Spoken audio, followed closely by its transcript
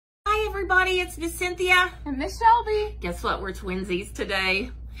everybody, it's Miss Cynthia. And Miss Shelby. Guess what? We're twinsies today.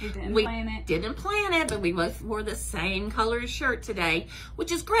 We didn't plan it, but we both wore the same color shirt today,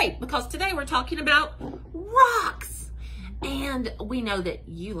 which is great because today we're talking about rocks. And we know that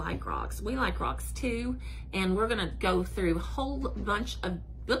you like rocks. We like rocks too. And we're gonna go through a whole bunch of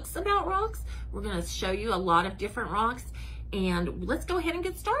books about rocks. We're gonna show you a lot of different rocks. And let's go ahead and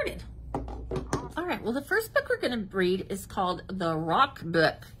get started. All right, well, the first book we're gonna read is called The Rock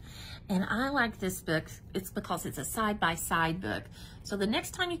Book. And I like this book, it's because it's a side-by-side book. So the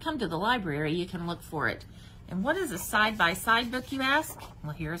next time you come to the library, you can look for it. And what is a side-by-side book, you ask?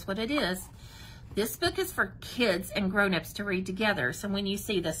 Well, here's what it is. This book is for kids and grown-ups to read together. So when you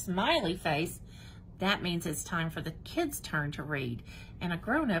see the smiley face, that means it's time for the kids' turn to read. And a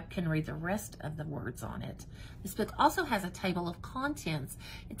grown-up can read the rest of the words on it. This book also has a table of contents.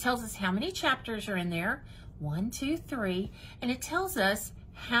 It tells us how many chapters are in there, 1, 2, 3, and it tells us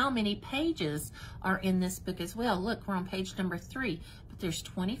how many pages are in this book as well. Look, we're on page number 3, but there's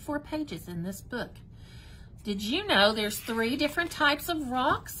 24 pages in this book. Did you know there's 3 different types of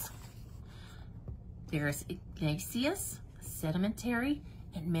rocks? There's igneous, sedimentary,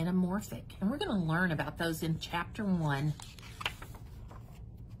 and metamorphic. And we're going to learn about those in chapter 1.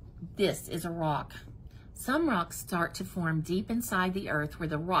 This is a rock. Some rocks start to form deep inside the earth where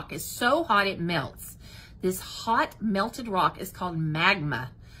the rock is so hot it melts. This hot melted rock is called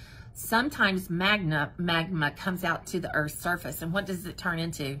magma. Sometimes magma comes out to the earth's surface. And what does it turn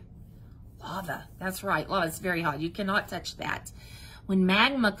into? Lava. That's right, lava is very hot. You cannot touch that. When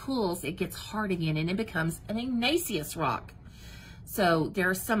magma cools, it gets hard again and it becomes an igneous rock. So there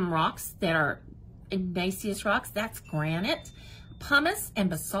are some rocks that are igneous rocks. That's granite. Pumice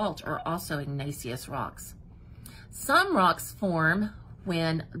and basalt are also igneous rocks. Some rocks form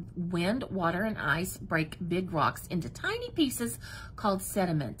when wind, water, and ice break big rocks into tiny pieces called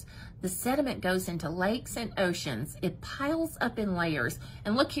sediment. The sediment goes into lakes and oceans. It piles up in layers.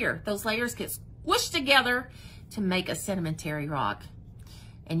 And look here, those layers get squished together to make a sedimentary rock.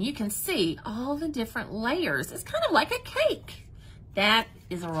 And you can see all the different layers. It's kind of like a cake. That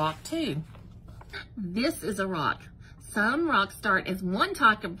is a rock too. This is a rock. Some rocks start as one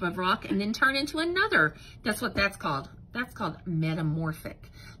type of rock and then turn into another. That's what that's called. That's called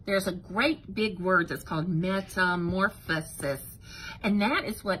metamorphic. There's a great big word that's called metamorphosis. And that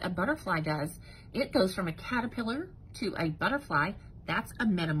is what a butterfly does. It goes from a caterpillar to a butterfly. That's a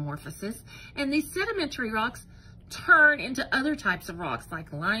metamorphosis. And these sedimentary rocks turn into other types of rocks,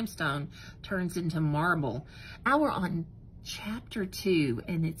 like limestone turns into marble. Now we're on chapter 2,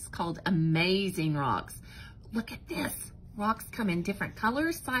 and it's called Amazing Rocks. Look at this. Rocks come in different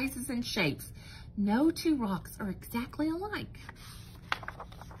colors, sizes, and shapes. No 2 rocks are exactly alike.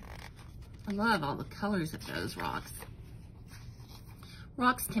 I love all the colors of those rocks.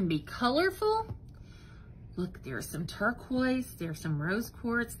 Rocks can be colorful. Look, there's some turquoise, there's some rose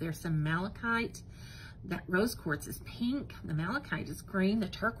quartz, there's some malachite. That rose quartz is pink, the malachite is green, the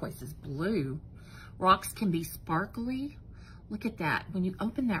turquoise is blue. Rocks can be sparkly. Look at that. When you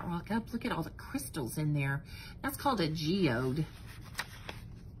open that rock up, look at all the crystals in there. That's called a geode.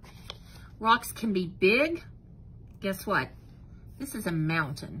 Rocks can be big. Guess what? This is a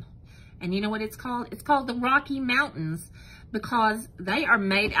mountain. And you know what it's called? It's called the Rocky Mountains because they are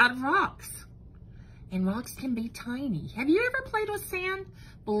made out of rocks. And rocks can be tiny. Have you ever played with sand?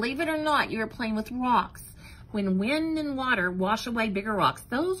 Believe it or not, you're playing with rocks. When wind and water wash away bigger rocks,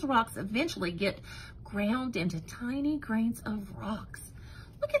 those rocks eventually get ground into tiny grains of rocks.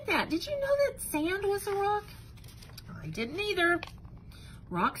 Look at that. Did you know that sand was a rock? I didn't either.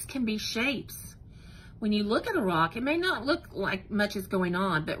 Rocks can be shapes. When you look at a rock, it may not look like much is going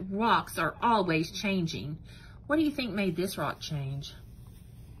on, but rocks are always changing. What do you think made this rock change?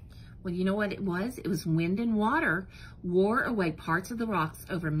 Well, you know what it was? It was wind and water wore away parts of the rocks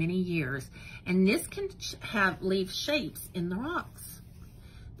over many years. And this can leave shapes in the rocks.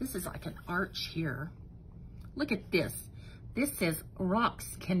 This is like an arch here. Look at this. This says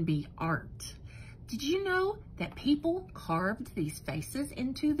rocks can be art. Did you know that people carved these faces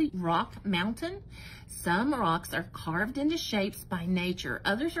into the rock mountain? Some rocks are carved into shapes by nature.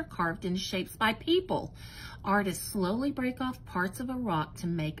 Others are carved into shapes by people. Artists slowly break off parts of a rock to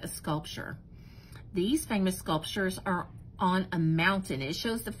make a sculpture. These famous sculptures are on a mountain. It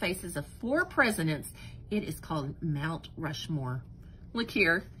shows the faces of 4 presidents. It is called Mount Rushmore. Look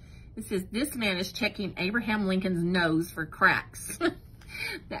here. It says, this man is checking Abraham Lincoln's nose for cracks.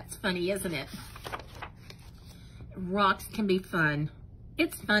 That's funny, isn't it? Rocks can be fun.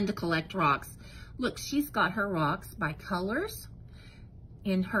 It's fun to collect rocks. Look, she's got her rocks by colors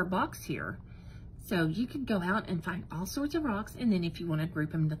in her box here. So you can go out and find all sorts of rocks, and then if you want to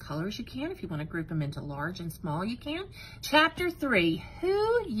group them into colors, you can. If you want to group them into large and small, you can. Chapter 3,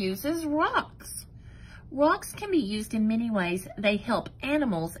 who uses rocks? Rocks can be used in many ways. They help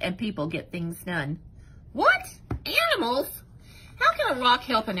animals and people get things done. What? Animals? How can a rock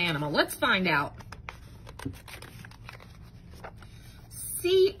help an animal? Let's find out.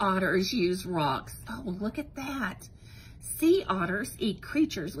 Sea otters use rocks. Oh, look at that. Sea otters eat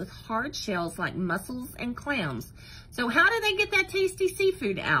creatures with hard shells like mussels and clams. So how do they get that tasty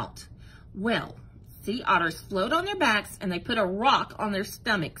seafood out? Well, sea otters float on their backs and they put a rock on their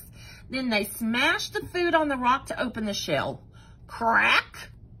stomachs. Then they smash the food on the rock to open the shell. Crack!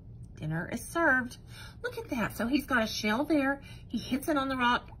 Dinner is served. Look at that. So he's got a shell there. He hits it on the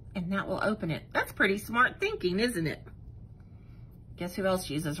rock and that will open it. That's pretty smart thinking, isn't it? Guess who else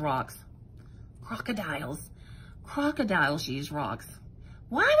uses rocks? Crocodiles. Crocodiles use rocks.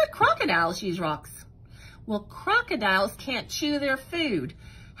 Why would crocodiles use rocks? Well, crocodiles can't chew their food.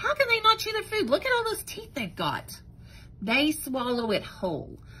 How can they not chew their food? Look at all those teeth they've got. They swallow it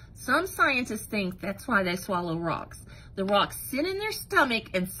whole. Some scientists think that's why they swallow rocks. The rocks sit in their stomach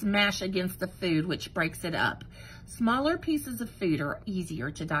and smash against the food, which breaks it up. Smaller pieces of food are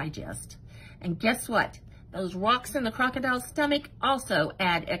easier to digest. And guess what? Those rocks in the crocodile's stomach also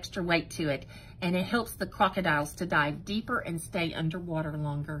add extra weight to it, and it helps the crocodiles to dive deeper and stay underwater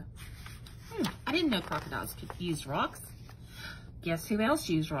longer. I didn't know crocodiles could use rocks. Guess who else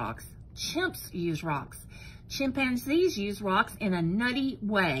use rocks? Chimps use rocks. Chimpanzees use rocks in a nutty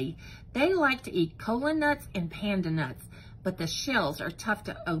way. They like to eat cola nuts and panda nuts, but the shells are tough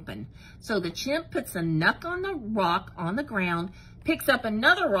to open. So the chimp puts a nut on the rock on the ground, picks up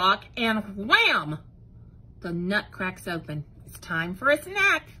another rock, and wham! The nut cracks open. It's time for a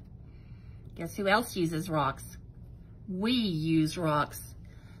snack. Guess who else uses rocks? We use rocks.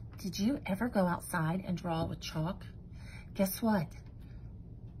 Did you ever go outside and draw with chalk? Guess what?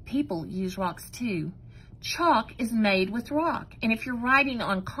 People use rocks too. Chalk is made with rock, and if you're writing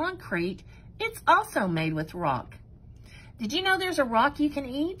on concrete, it's also made with rock. Did you know there's a rock you can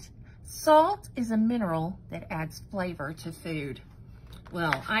eat? Salt is a mineral that adds flavor to food.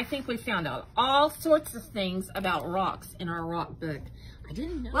 Well, I think we found out all sorts of things about rocks in our rock book. I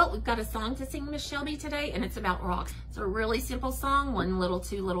didn't know. Well, we've got a song to sing, Miss Shelby, today, and it's about rocks. It's a really simple song, 1 little,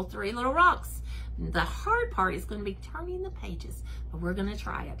 2 little, 3 little rocks. The hard part is going to be turning the pages, but we're going to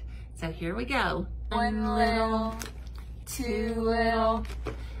try it. So here we go. 1 little, 2 little,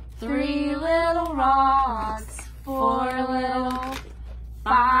 3 little rocks, 4 little,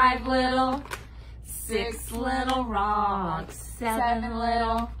 5 little, 6 little rocks, 7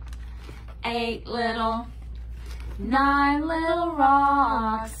 little, 8 little, 9 little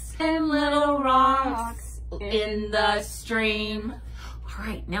rocks, 10 little rocks in the stream. All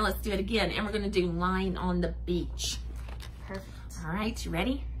right, now let's do it again, and we're going to do Lying on the Beach. Perfect. All right, you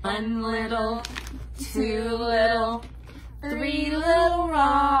ready? 1 little, 2 little, 3 little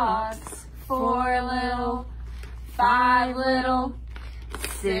rocks, 4 little, 5 little,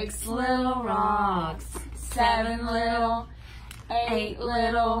 6 little rocks, 7 little, 8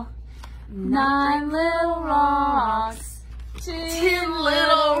 little, 9 little rocks, 10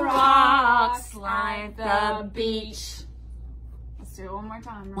 little rocks like the beach. Let's do it one more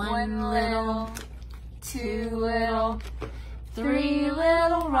time. 1 little, 2 little, 3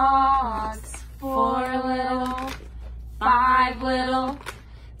 little rocks, 4 little, 5 little,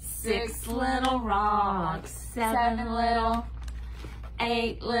 6 little rocks, 7 little,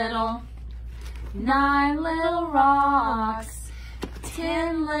 8 little, 9 little rocks,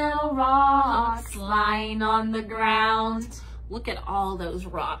 10 little rocks lying on the ground. Look at all those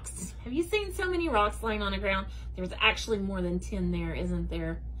rocks. Have you seen so many rocks lying on the ground? There's actually more than 10 there, isn't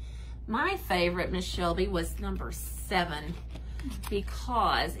there? My favorite, Miss Shelby, was number 7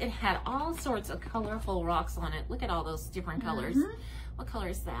 because it had all sorts of colorful rocks on it. Look at all those different colors. What color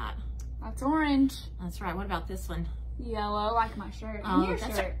is that? That's orange. That's right. What about this one? Yellow, like my shirt. Oh, Your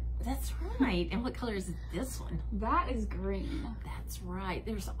that's shirt. That's right. And what color is this one? That is green. That's right.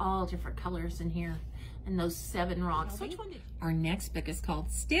 There's all different colors in here. And those 7 rocks. Which one did Our next book is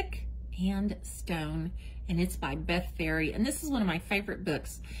called Stick and Stone, and it's by Beth Ferry. And this is one of my favorite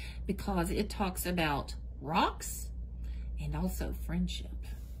books because it talks about rocks and also friendship.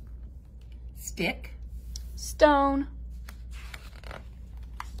 Stick. Stone.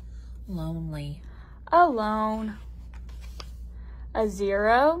 Lonely. Alone. A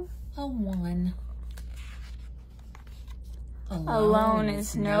 0. A 1. Alone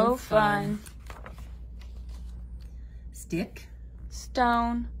is no fun. Stick.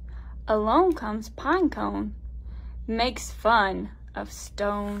 Stone. Alone comes pine cone. Makes fun of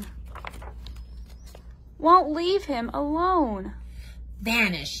stone. won't leave him alone.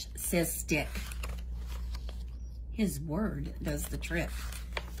 Vanish, says Stick. His word does the trick.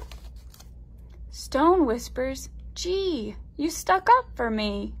 Stone whispers, gee, you stuck up for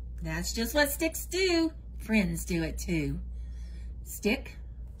me. That's just what sticks do. Friends do it too. Stick,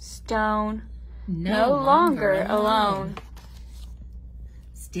 Stone, no longer alone.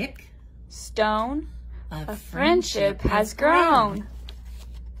 Stick, Stone, a friendship has grown.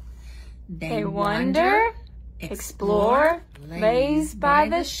 They wander, explore, lays by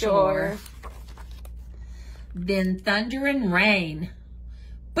the shore. Then thunder and rain.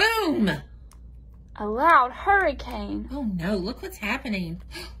 Boom! A loud hurricane. Oh no, look what's happening.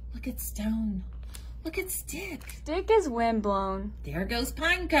 Look at Stone. Look at Stick. Stick is windblown. There goes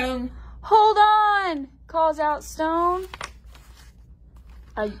Pinecone. Hold on, calls out Stone.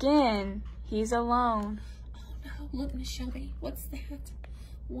 Again, he's alone. Oh no, look, Miss Shelby. What's that?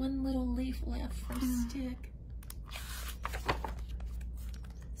 One little leaf left from Stick.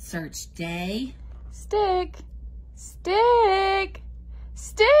 Search day. Stick, Stick,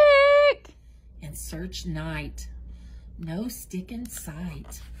 Stick. And search night. No Stick in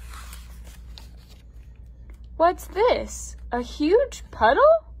sight. What's this? A huge puddle?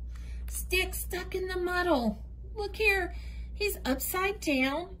 Stick stuck in the muddle. Look here. He's upside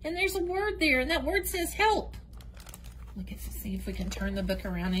down, and there's a word there, and that word says help. Look at, see if we can turn the book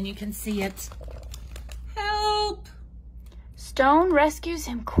around and you can see it. Help! Stone rescues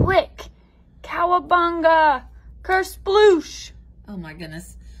him quick. Cowabunga! Kersploosh! Oh my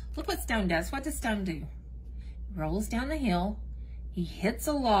goodness. Look what Stone does. What does Stone do? He rolls down the hill. He hits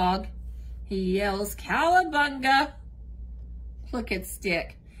a log. He yells, Cowabunga! Look at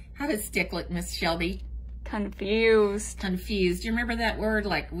Stick. How does Stick look, Miss Shelby? Confused. Confused. Do you remember that word?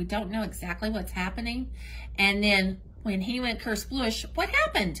 Like, we don't know exactly what's happening. And then when he went Kersploosh, what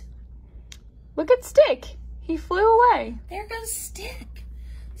happened? Look at Stick. He flew away. There goes Stick.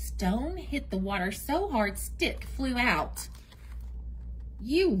 Stone hit the water so hard, Stick flew out.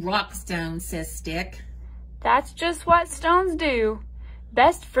 You rock, Stone, says Stick. That's just what stones do.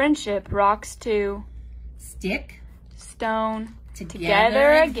 Best friendship rocks too. Stick. Stone.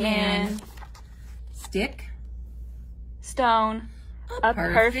 Together again. Stick. Stone. A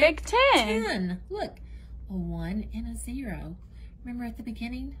perfect 10. 10. Look, a 1 and a 0. Remember at the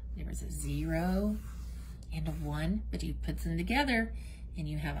beginning, there was a 0 and a 1, but you put them together and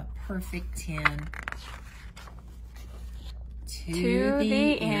you have a perfect 10. To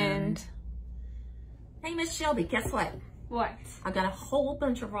the end. Hey, Miss Shelby, guess what? What? I've got a whole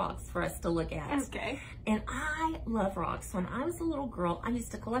bunch of rocks for us to look at. Okay. And I love rocks. When I was a little girl, I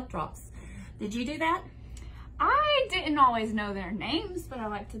used to collect rocks. Did you do that? I didn't always know their names, but I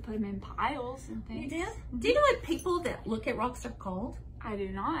like to put them in piles and You things. did? Do you know what people that look at rocks are called? I do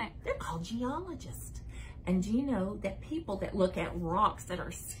not. They're called geologists. And do you know that people that look at rocks that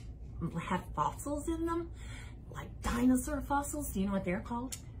are have fossils in them, like dinosaur fossils, do you know what they're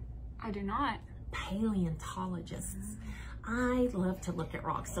called? I do not. Paleontologists. I love to look at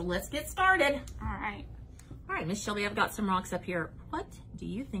rocks, so let's get started. All right. All right, Miss Shelby, I've got some rocks up here. What do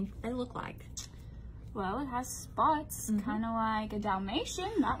you think they look like? Well, it has spots, kind of like a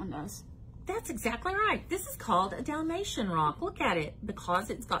Dalmatian. That one does. That's exactly right. This is called a Dalmatian rock. Look at it. Because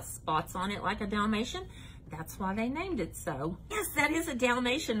it's got spots on it like a Dalmatian, that's why they named it so. Yes, that is a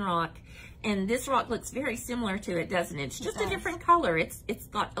Dalmatian rock. And this rock looks very similar to it, doesn't it? It's just a different color. It's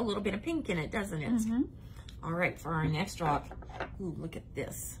got a little bit of pink in it, doesn't it? All right, for our next rock. Ooh, look at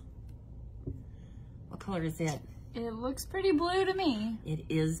this. What color is it? It looks pretty blue to me. It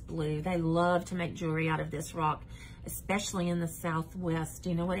is blue. They love to make jewelry out of this rock, especially in the Southwest. Do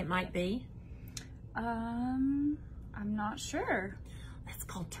you know what it might be? I'm not sure. That's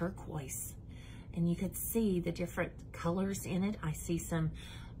called turquoise. And you could see the different colors in it. I see some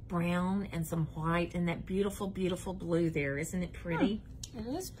brown and some white and that beautiful, beautiful blue there. Isn't it pretty? It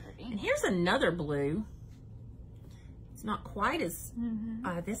is pretty. And here's another blue. It's not quite as,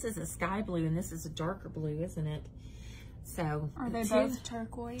 this is a sky blue and this is a darker blue, isn't it? So Are they both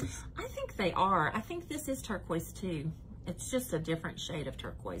turquoise? I think they are. I think this is turquoise too. It's just a different shade of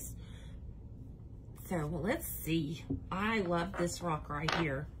turquoise. So well, let's see. I love this rock right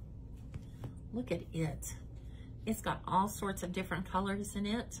here. Look at it. It's got all sorts of different colors in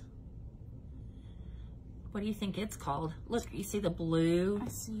it. What do you think it's called? Look, you see the blue? I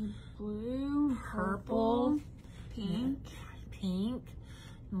see blue, Purple. pink. Pink.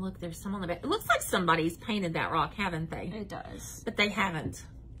 And look, there's some on the back. It looks like somebody's painted that rock, haven't they? It does. But they haven't.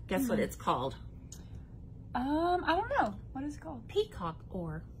 Guess what it's called? I don't know. What is it called? Peacock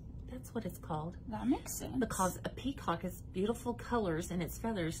ore. That's what it's called. That makes sense. Because a peacock has beautiful colors in its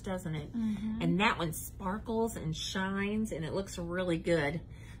feathers, doesn't it? And that one sparkles and shines, and it looks really good.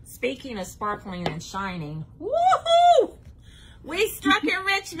 Speaking of sparkling and shining, woohoo! We struck it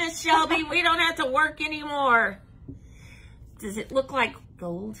rich, Miss Shelby. We don't have to work anymore. Does it look like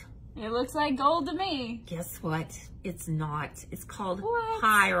gold? It looks like gold to me. Guess what? It's not. It's called What?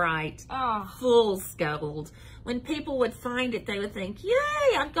 pyrite. Oh. Fool's gold. When people would find it, they would think,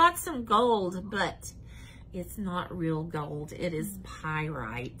 yay, I've got some gold. But it's not real gold. It is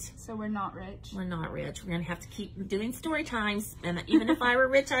pyrite. So we're not rich. We're not rich. We're going to have to keep doing story times. And even if I were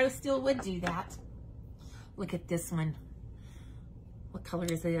rich, I still would do that. Look at this one. What color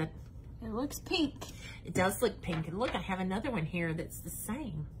is it? It looks pink. It does look pink. And look, I have another one here that's the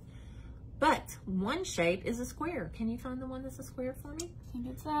same. But one shape is a square. Can you find the one that's a square for me? I think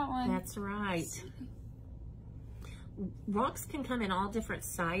it's that one. That's right. Rocks can come in all different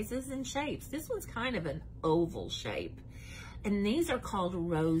sizes and shapes. This one's kind of an oval shape. And these are called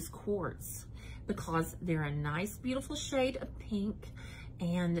rose quartz because they're a nice, beautiful shade of pink.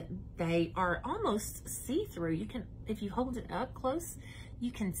 And they are almost see-through. You can, if you hold it up close,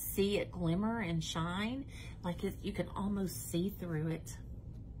 you can see it glimmer and shine. Like you can almost see through it.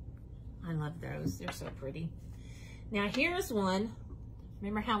 I love those. They're so pretty. Now here's one.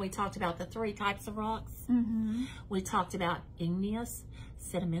 Remember how we talked about the 3 types of rocks? We talked about igneous,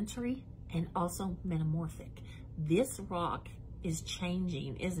 sedimentary, and also metamorphic. This rock is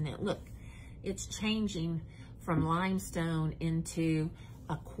changing, isn't it? Look, it's changing from limestone into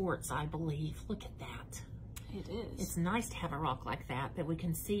a quartz, I believe. Look at that. It is. It's nice to have a rock like that we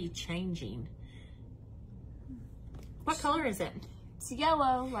can see changing. What color is it? It's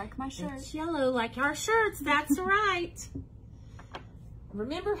yellow, like my shirt. It's yellow, like our shirts. That's right.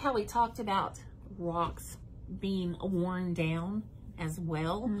 Remember how we talked about rocks being worn down as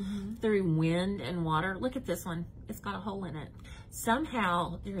well through wind and water? Look at this one. It's got a hole in it.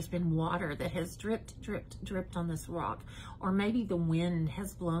 Somehow there's been water that has dripped on this rock. Or maybe the wind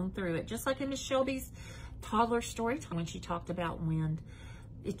has blown through it. Just like in Miss Shelby's toddler story time when she talked about wind.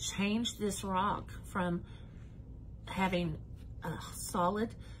 It changed this rock from having a solid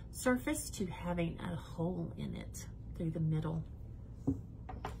surface to having a hole in it through the middle.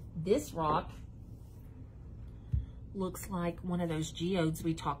 This rock looks like one of those geodes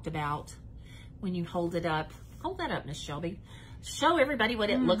we talked about when you hold it up. Hold that up, Miss Shelby. Show everybody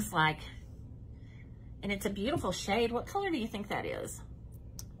what it looks like. And it's a beautiful shade. What color do you think that is?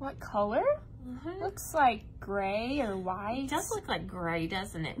 What color? Looks like gray or white. It does look like gray,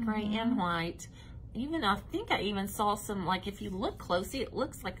 doesn't it? Gray and white. Even, I think I even saw some, like if you look closely, it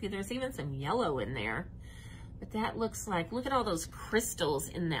looks like there's even some yellow in there. But that looks like, look at all those crystals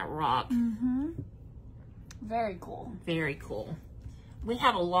in that rock. Very cool. Very cool. We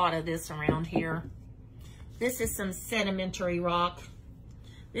have a lot of this around here. This is some sedimentary rock.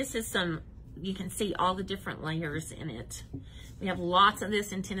 This is some, you can see all the different layers in it. We have lots of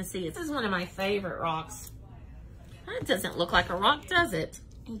this in Tennessee. This is one of my favorite rocks. That doesn't look like a rock, does it?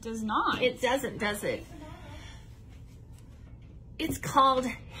 It does not. It doesn't, does it? It's called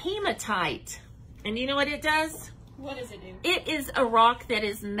hematite. And you know what it does? What does it do? It is a rock that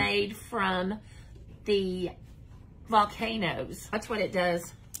is made from the volcanoes. That's what it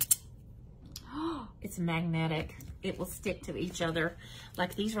does. It's magnetic. It will stick to each other.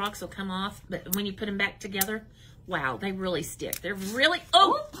 Like these rocks will come off, but when you put them back together, wow, they really stick. They're really,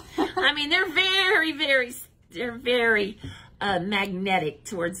 I mean, they're very magnetic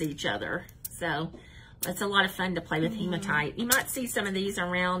towards each other. So it's a lot of fun to play with hematite. You might see some of these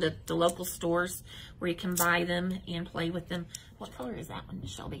around at the local stores where you can buy them and play with them. What color is that one,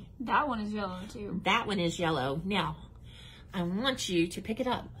 Miss Shelby? That one is yellow too. That one is yellow. Now, I want you to pick it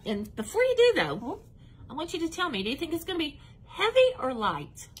up. And before you do though, I want you to tell me, do you think it's going to be heavy or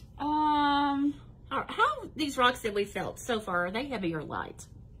light? How these rocks that we felt so far, are they heavy or light?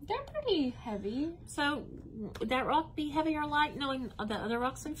 They're pretty heavy. So, would that rock be heavy or light, knowing the other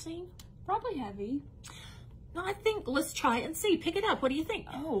rocks we've seen? Probably heavy. No, I think, let's try it and see. Pick it up. What do you think?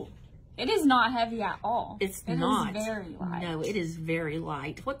 Oh, it is not heavy at all. It's not. It is very light. No, it is very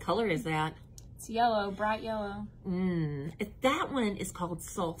light. What color is that? It's yellow, bright yellow. That one is called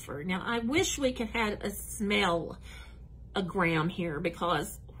sulfur. Now, I wish we could have a smell-o-gram here,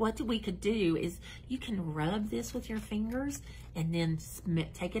 because what we could do is you can rub this with your fingers and then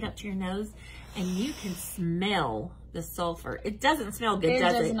take it up to your nose, and you can smell the sulfur. It doesn't smell good,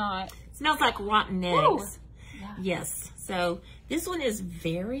 does it? It does not. It smells like rotten eggs. Whoa. Yeah. Yes. So this one is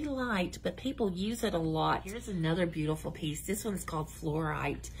very light, but people use it a lot. Here's another beautiful piece. This one's called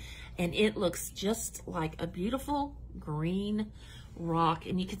fluorite, and it looks just like a beautiful green rock,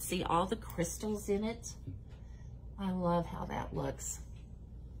 and you can see all the crystals in it. I love how that looks.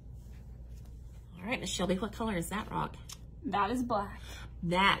 All right, Miss Shelby, what color is that rock? That is black.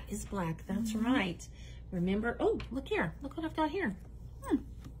 That is black. That's right. Remember, oh, look here. Look what I've got here.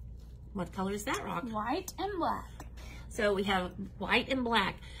 What color is that rock? White and black. So we have white and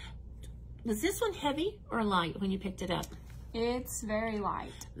black. Was this one heavy or light when you picked it up? It's very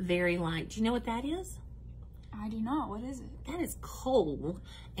light. Very light. Do you know what that is? I do not. What is it? That is coal.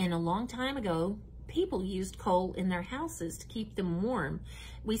 And a long time ago, people used coal in their houses to keep them warm.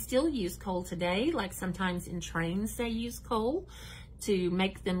 We still use coal today, like sometimes in trains they use coal to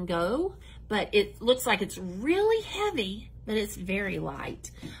make them go. But it looks like it's really heavy, but it's very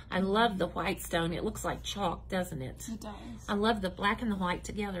light. I love the white stone. It looks like chalk, doesn't it? It does. I love the black and the white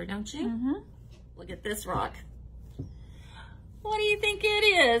together, don't you? Mm-hmm. Look at this rock. What do you think it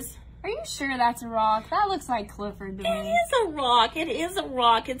is? Are you sure that's a rock? That looks like Clifford to me. It is a rock. It is a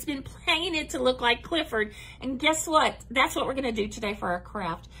rock. It's been painted to look like Clifford. And guess what? That's what we're going to do today for our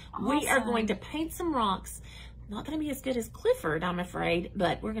craft. Awesome. We are going to paint some rocks. Not going to be as good as Clifford, I'm afraid,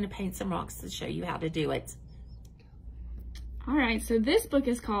 but we're going to paint some rocks to show you how to do it. All right, so this book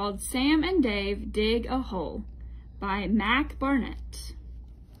is called Sam and Dave Dig a Hole by Mac Barnett.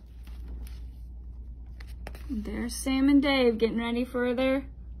 There's Sam and Dave getting ready for their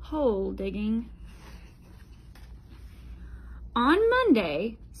hole digging. On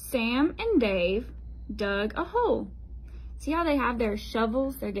Monday, Sam and Dave dug a hole. See how they have their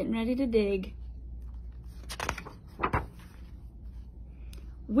shovels? They're getting ready to dig.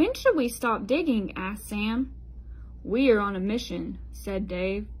 When should we stop digging? Asked Sam. We are on a mission, said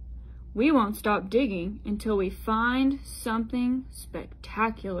Dave. We won't stop digging until we find something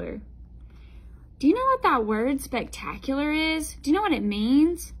spectacular. Do you know what that word spectacular is? Do you know what it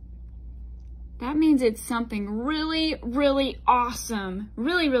means? That means it's something really, really awesome.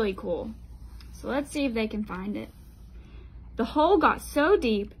 Really, really cool. So let's see if they can find it. The hole got so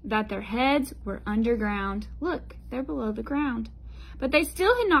deep that their heads were underground. Look, they're below the ground. But they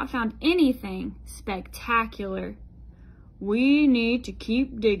still had not found anything spectacular. We need to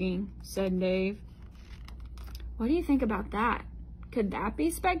keep digging, said Dave. What do you think about that? Could that be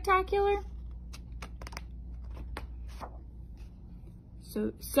spectacular?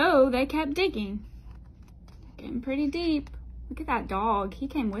 So they kept digging. Getting pretty deep. Look at that dog. He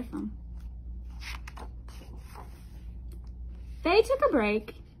came with them. They took a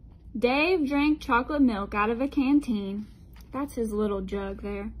break. Dave drank chocolate milk out of a canteen. That's his little jug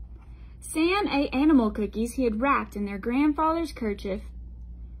there. Sam ate animal cookies he had wrapped in their grandfather's kerchief.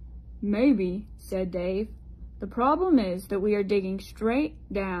 Maybe, said Dave. The problem is that we are digging straight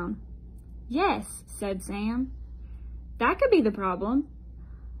down. Yes, said Sam. That could be the problem.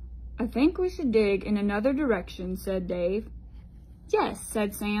 I think we should dig in another direction, said Dave. Yes,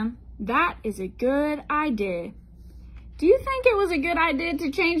 said Sam. That is a good idea. Do you think it was a good idea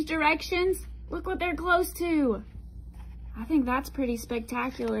to change directions? Look what they're close to. I think that's pretty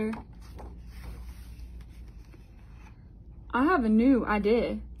spectacular. I have a new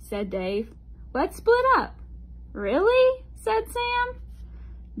idea, said Dave. Let's split up. Really? Said Sam.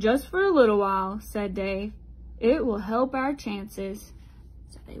 Just for a little while, said Dave. It will help our chances.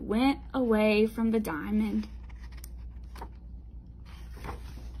 So they went away from the diamond.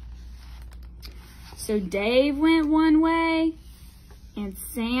 So Dave went one way and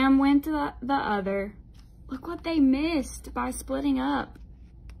Sam went to the other. Look what they missed by splitting up.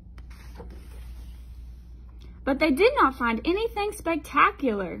 But they did not find anything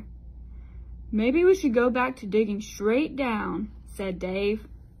spectacular. Maybe we should go back to digging straight down, said Dave.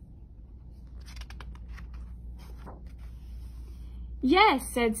 Yes,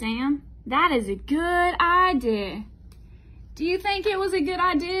 said Sam. That is a good idea. Do you think it was a good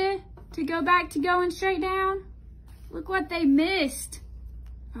idea to go back to going straight down? Look what they missed.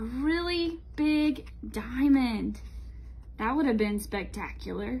 A really big diamond. That would have been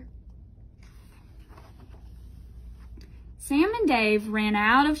spectacular. Sam and Dave ran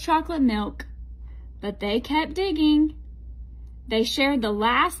out of chocolate milk, but they kept digging. They shared the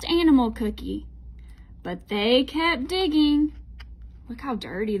last animal cookie, but they kept digging. Look how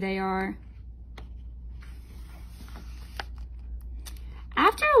dirty they are.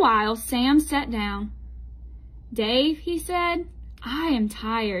 After a while, Sam sat down. Dave, he said, I am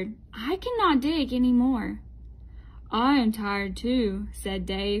tired. I cannot dig anymore. I am tired too, said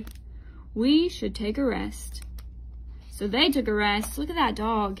Dave. We should take a rest. So they took a rest. Look at that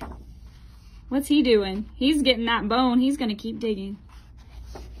dog. What's he doing? He's getting that bone. He's going to keep digging.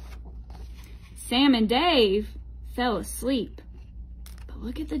 Sam and Dave fell asleep. But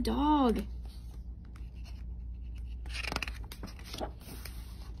look at the dog.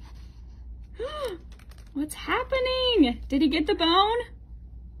 What's happening? Did he get the bone?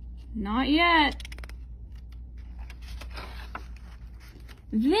 Not yet.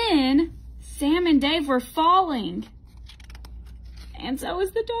 Then Sam and Dave were falling. And so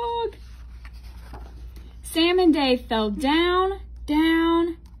was the dog. Sam and Dave fell down,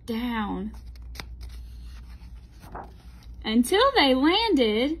 down, down. Until they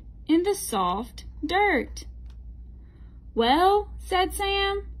landed in the soft dirt. Well, said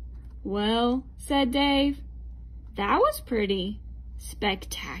Sam. Well, said Dave. That was pretty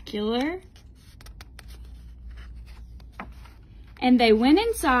spectacular. And they went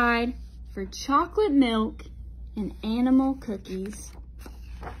inside for chocolate milk and animal cookies.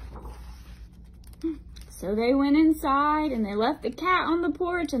 So they went inside and they left the cat on the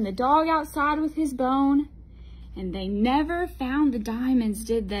porch and the dog outside with his bone. And they never found the diamonds,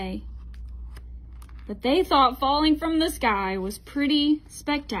 did they? But they thought falling from the sky was pretty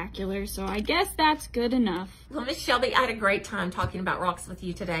spectacular, so I guess that's good enough. Well, Miss Shelby, I had a great time talking about rocks with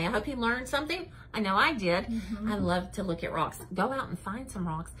you today. I hope you learned something. I know I did. I love to look at rocks. Go out and find some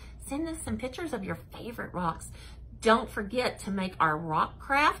rocks. Send us some pictures of your favorite rocks. Don't forget to make our rock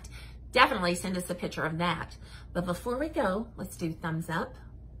craft. Definitely send us a picture of that. But before we go, let's do thumbs up,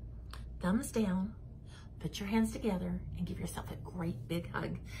 thumbs down. Put your hands together and give yourself a great big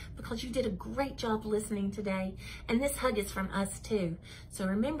hug because you did a great job listening today. And this hug is from us too. So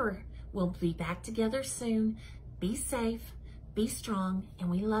remember, we'll be back together soon. Be safe, be strong,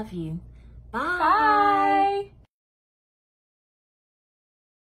 and we love you. Bye. Bye.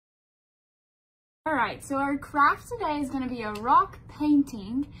 All right, so our craft today is going to be a rock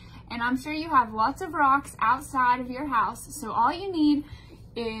painting. And I'm sure you have lots of rocks outside of your house. So all you need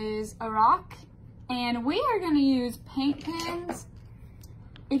is a rock. And we are going to use paint pens.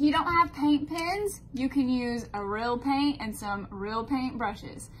 If you don't have paint pens, you can use a real paint and some real paint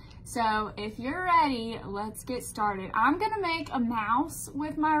brushes. So if you're ready, let's get started. I'm going to make a mouse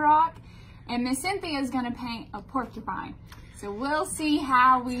with my rock, and Miss Cynthia is going to paint a porcupine. So we'll see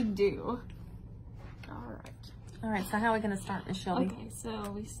how we do. All right, so how are we going to start, Miss Shelby? Okay,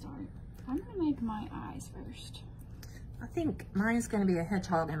 so we start. I'm going to make my eyes first. I think mine's going to be a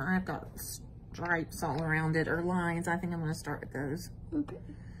hedgehog, and I've got stripes all around it, or lines. I think I'm going to start with those. Okay.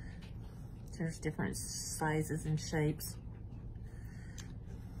 There's different sizes and shapes.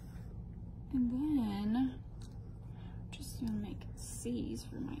 And then, just going to make C's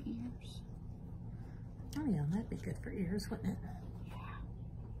for my ears. Oh yeah, that'd be good for ears, wouldn't it? Yeah.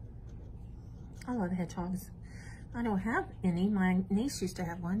 I love hedgehogs. I don't have any. My niece used to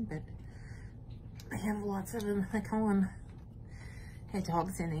have one, but they have lots of them. They call them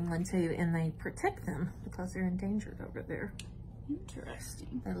hedgehogs in England too, and they protect them because they're endangered over there.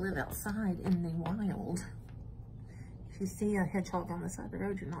 Interesting. They live outside in the wild. If you see a hedgehog on the side of the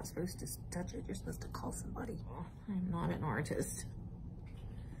road, you're not supposed to touch it. You're supposed to call somebody. I'm not an artist.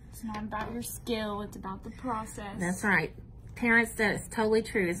 It's not about your skill, it's about the process. That's right. Parents, that is totally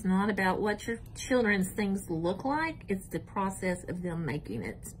true. It's not about what your children's things look like. It's the process of them making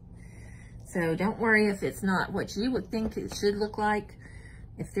it. So don't worry if it's not what you would think it should look like.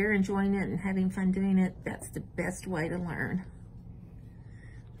 If they're enjoying it and having fun doing it, that's the best way to learn.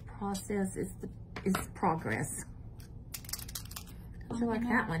 The process is progress. How'd you like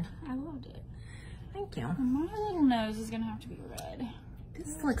that one? I loved it. Thank you. And my little nose is going to have to be red.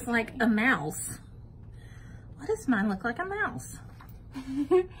 This looks like a mouse. Why does mine look like a mouse?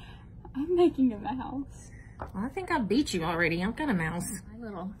 I'm making a mouse. Well, I think I beat you already. I've got a mouse. My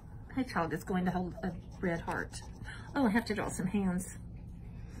little hedgehog is going to hold a red heart. Oh, I have to draw some hands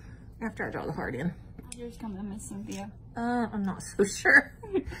after I draw the heart in. How's yours coming, Miss Cynthia? I'm not so sure.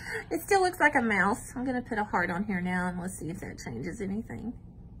 It still looks like a mouse. I'm going to put a heart on here now, and let's see if that changes anything.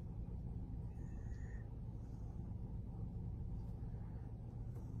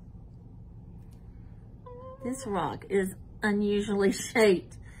 This rock is unusually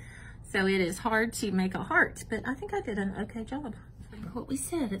shaped, so it is hard to make a heart, but I think I did an okay job. Remember what we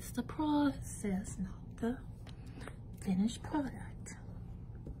said, it's the process, not the finished product.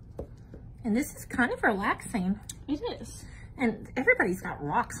 And this is kind of relaxing. It is. And everybody's got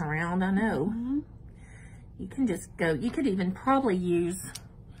rocks around, I know. You can just go, you could even probably use,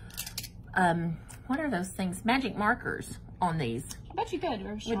 what are those things? Magic markers on these. I bet you could,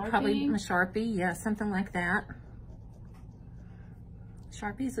 or Sharpie. Would probably, a Sharpie, yeah, something like that.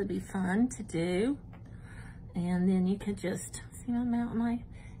 Sharpies would be fun to do. And then you could just, see my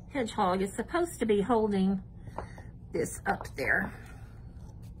hedgehog is supposed to be holding this up there.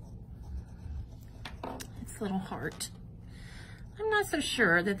 Its little heart. I'm not so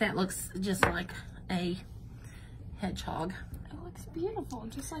sure that that looks just like a hedgehog. It looks It's beautiful,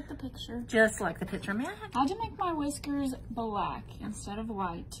 just like the picture. Just like the picture. Man, I had to make my whiskers black instead of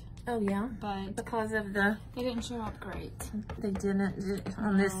white. oh yeah, but because of the, they didn't show up great. they didn't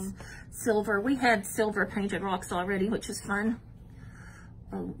on this silver. We had silver painted rocks already, which is fun.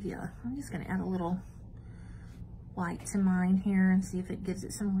 Oh yeah, I'm just gonna add a little white to mine here and see if it gives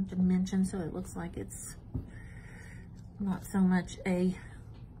it some more dimension, so it looks like it's not so much a,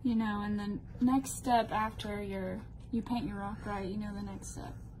 You know, and then next step after you paint your rock right, you know the next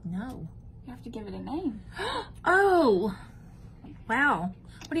step. no. You have to give it a name. Oh, wow.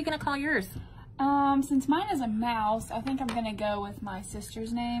 What are you gonna call yours? Since mine is a mouse, I think I'm gonna go with my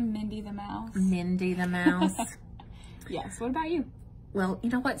sister's name, Mindy the Mouse. Mindy the Mouse. Yes, what about you? Well, you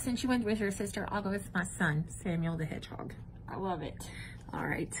know what? Since you went with your sister, I'll go with my son, Samuel the Hedgehog. I love it. All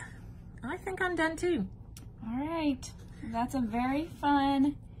right. I think I'm done too. All right. That's a very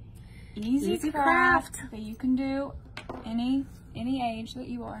fun, easy Easy craft craft. that you can do any age that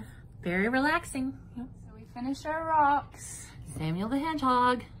you are. Very relaxing. So we finished our rocks. Samuel the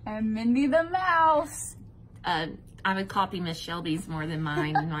Hedgehog. And Mindy the Mouse. I would copy Miss Shelby's more than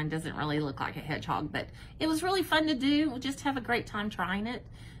mine. Mine doesn't really look like a hedgehog, but it was really fun to do. We'll just have a great time trying it.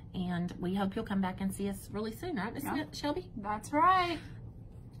 And we hope you'll come back and see us really soon, right, Miss Shelby? That's right.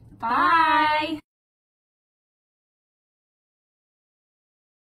 Bye.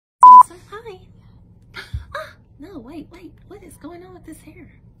 So, hi. Ah, no, wait. What is going on with this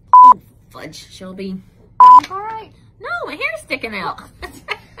hair? Oh, fudge, Shelby. All right. No, my hair's sticking out.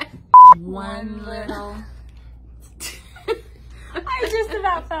 One little. I just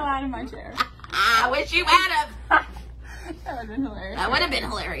about fell out of my chair. I wish you had have. That would have been hilarious. That would have been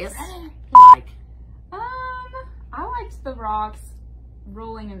hilarious. Like, I liked the rocks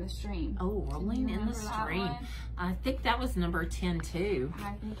rolling in the stream. oh, rolling in the remember that stream. one? I think that was number 10 too.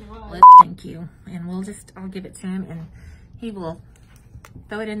 I think it was. Thank you. And I'll give it to him and he will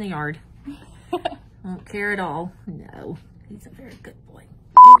throw it in the yard. Won't care at all. No, he's a very good boy.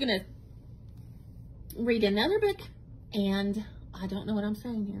 We're gonna read another book, and I don't know what I'm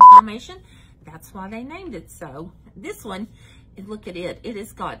saying here. Formation. That's why they named it so. This one, look at it. It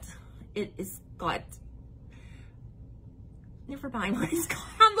is got. Never mind what it's got.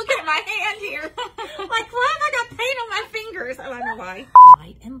 I'm looking at my hand here. Like, why have I got paint on my fingers? Oh, I know why.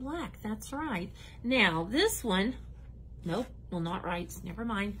 White and black. That's right. Now this one. Nope. Well, not right. Never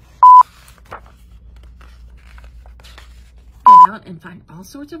mind. Go out and find all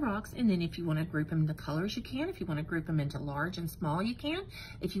sorts of rocks, and then if you want to group them into colors, you can. If you want to group them into large and small, you can.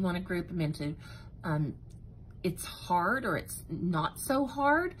 If you want to group them into it's hard or it's not so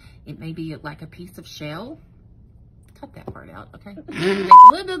hard, it may be like a piece of shell. Cut that part out, okay?